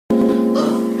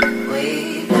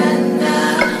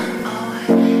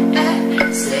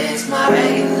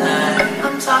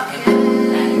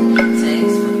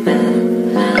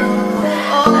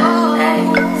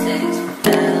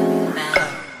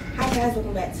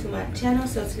to my channel.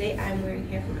 So today I'm wearing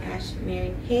hair from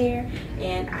Ashimary Hair,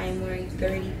 and I'm wearing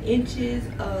 30 inches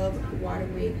of water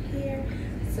wave hair.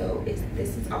 So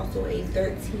this is also a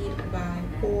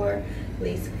 13x4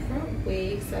 lace front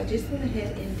wig. So I just went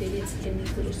ahead and did it in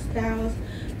these little styles.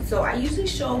 So I usually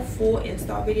show full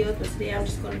install videos, but today I'm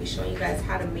just going to be showing you guys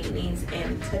how to maintenance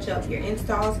and touch up your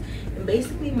installs and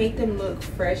basically make them look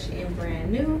fresh and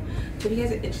brand new. So if you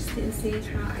guys are interested in seeing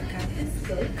how I got this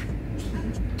look,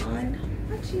 keep on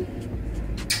watching,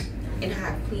 and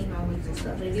how I clean my wigs and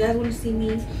stuff. And if you guys want to see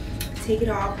me take it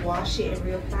off, wash it, and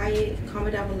reapply it,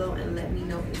 comment down below and let me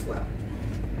know as well.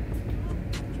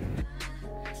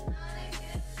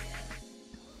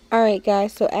 Alright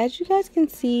guys, so as you guys can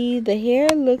see, the hair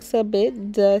looks a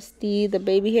bit dusty. The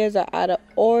baby hairs are out of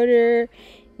order,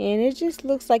 and it just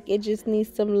looks like it just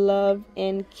needs some love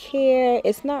and care.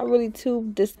 It's not really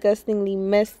too disgustingly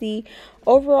messy.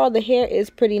 Overall, the hair is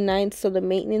pretty nice, so the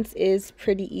maintenance is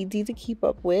pretty easy to keep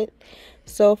up with.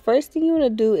 So first thing you want to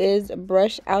do is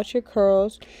brush out your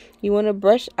curls. You want to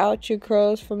brush out your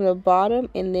curls from the bottom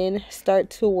and then start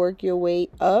to work your way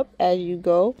up as you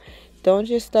go. Don't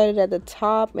just start it at the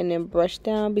top and then brush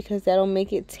down, because that'll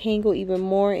make it tangle even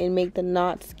more and make the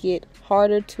knots get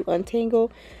harder to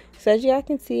untangle. So as you guys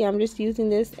can see, I'm just using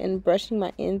this and brushing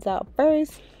my ends out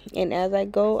first, and as I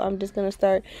go, I'm just going to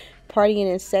start parting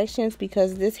it in sections,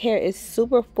 because this hair is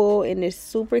super full and it's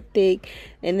super thick,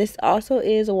 and this also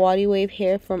is water wave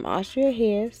hair from Ashimary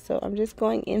Hair. So I'm just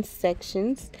going in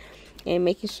sections and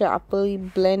making sure I fully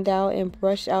blend out and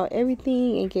brush out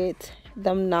everything and get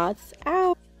them knots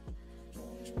out.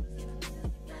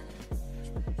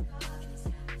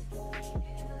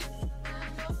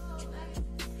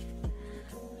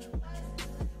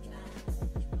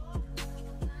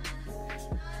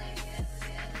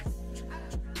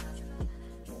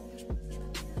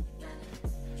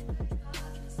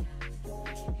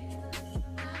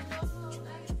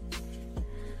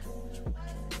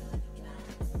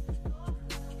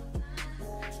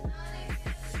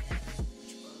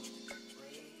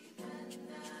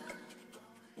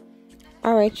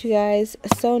 Alright you guys,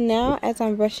 so now as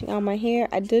I'm brushing out my hair,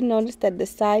 I did notice that the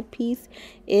side piece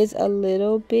is a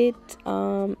little bit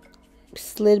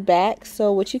slid back.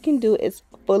 So what you can do is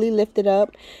fully lift it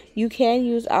up. You can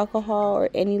use alcohol or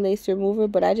any lace remover,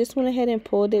 but I just went ahead and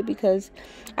pulled it because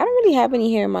I don't really have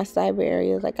any hair in my cyber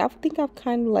areas. Like, I think I've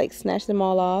kind of like snatched them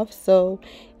all off, so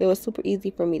it was super easy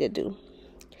for me to do.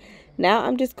 Now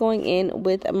I'm just going in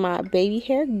with my baby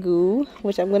hair goo,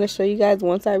 which I'm going to show you guys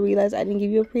once I realize I didn't give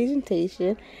you a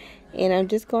presentation. And I'm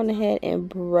just going ahead and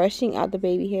brushing out the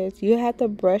baby hairs. You have to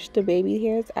brush the baby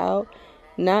hairs out,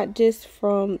 not just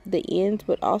from the ends,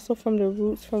 but also from the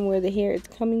roots, from where the hair is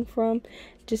coming from,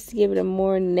 just to give it a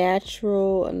more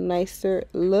natural, nicer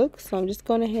look. So I'm just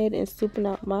going ahead and swooping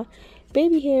out my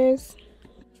baby hairs.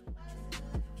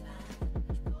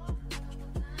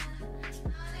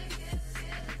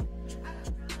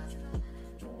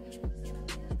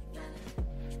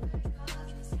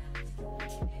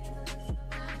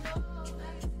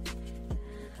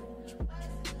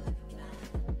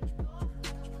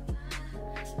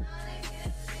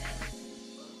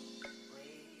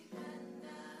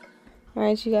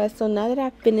 Alright you guys, so now that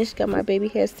I've finished, got my baby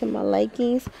hairs to my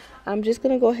likings, I'm just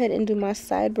going to go ahead and do my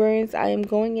sideburns. I am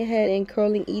going ahead and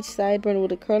curling each sideburn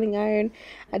with a curling iron.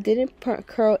 I didn't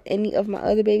curl any of my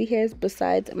other baby hairs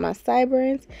besides my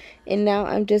sideburns. And now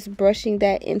I'm just brushing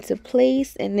that into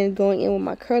place and then going in with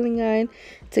my curling iron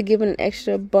to give it an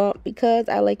extra bump, because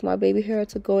I like my baby hair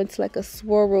to go into like a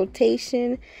swirl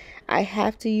rotation. I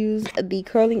have to use the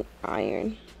curling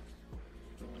iron.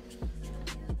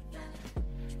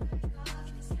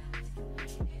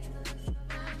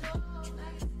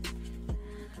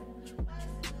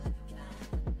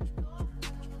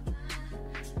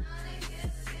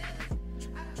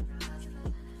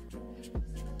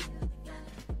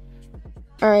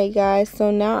 Alright guys, so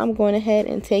now I'm going ahead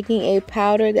and taking a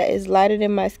powder that is lighter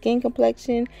than my skin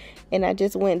complexion, and I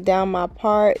just went down my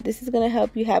part. This is going to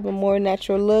help you have a more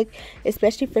natural look,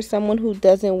 especially for someone who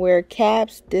doesn't wear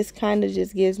caps. This kind of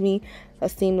just gives me a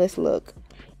seamless look.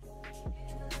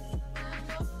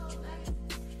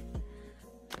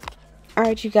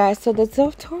 Alright you guys, so the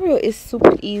tutorial is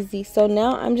super easy. So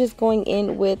now I'm just going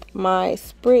in with my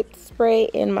spritz spray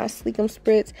and my Sleekum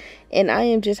spritz, and I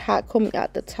am just hot combing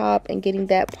out the top and getting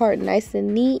that part nice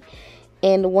and neat.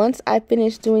 And once I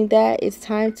finish doing that, it's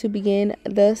time to begin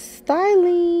the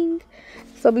styling.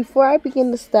 So before I begin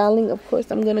the styling, of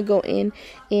course, I'm going to go in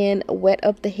and wet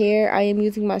up the hair. I am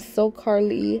using my CHAR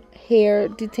hair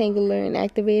detangler and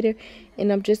activator,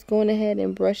 and I'm just going ahead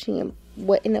and brushing and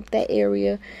wetting up that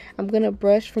area. I'm gonna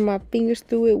brush from my fingers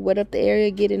through it, wet up the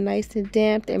area, get it nice and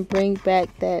damp, and bring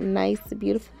back that nice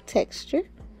beautiful texture.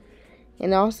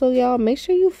 And also, y'all, make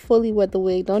sure you fully wet the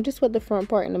wig. Don't just wet the front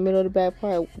part and the middle of the back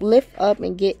part. Lift up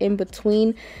and get in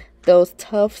between those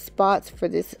tough spots for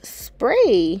this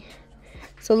spray.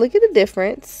 So look at the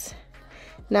difference.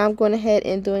 Now I'm going ahead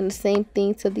and doing the same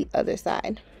thing to the other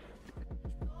side.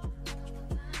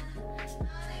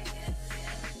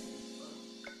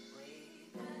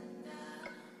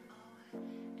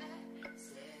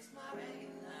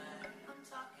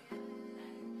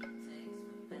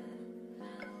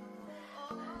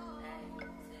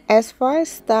 As far as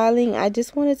styling, I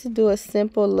just wanted to do a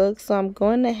simple look, so I'm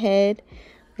going ahead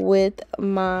with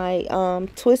my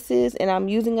twists, and I'm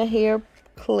using a hair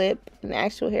clip, an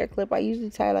actual hair clip. I usually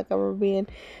tie like a rubber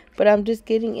band, but I'm just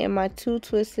getting in my 2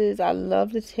 twists. I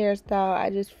love this hairstyle. I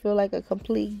just feel like a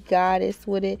complete goddess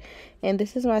with it, and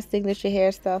this is my signature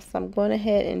hairstyle, so I'm going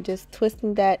ahead and just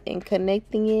twisting that and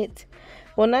connecting it.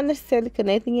 Well, not necessarily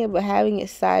connecting it, but having it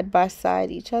side by side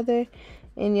each other.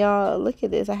 And y'all, look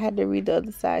at this. I had to read the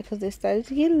other side because it started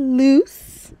to get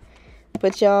loose.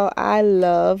 But y'all, I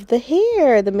love the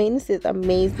hair. The maintenance is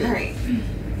amazing.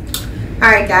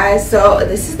 Alright guys, so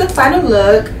this is the final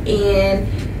look, and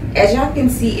as y'all can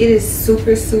see, it is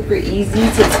super easy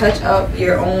to touch up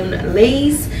your own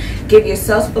lace. Give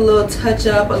yourself a little touch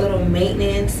up, a little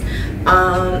maintenance.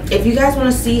 If you guys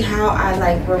want to see how I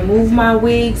like remove my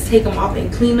wigs, take them off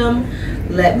and clean them,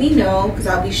 let me know, because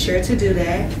I'll be sure to do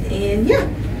that. And yeah,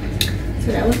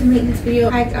 so that was the maintenance video.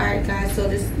 Alright guys, so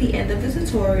this is the end of the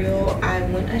tutorial. I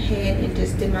went ahead and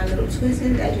just did my little twists.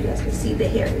 As you guys can see, the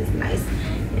hair is nice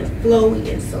and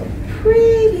flowy and so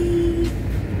pretty.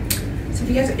 So if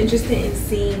you guys are interested in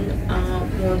seeing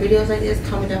more videos like this,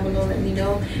 comment down below, let me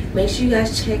know. Make sure you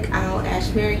guys check out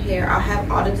Ashimary Hair. I'll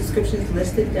have all the descriptions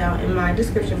listed down in my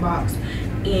description box,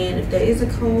 and if there is a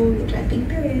code, which I think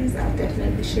there is, I'll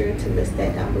definitely be sure to list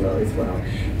that down below as well.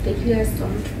 Thank you guys so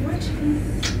much for watching.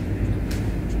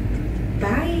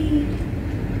 Bye.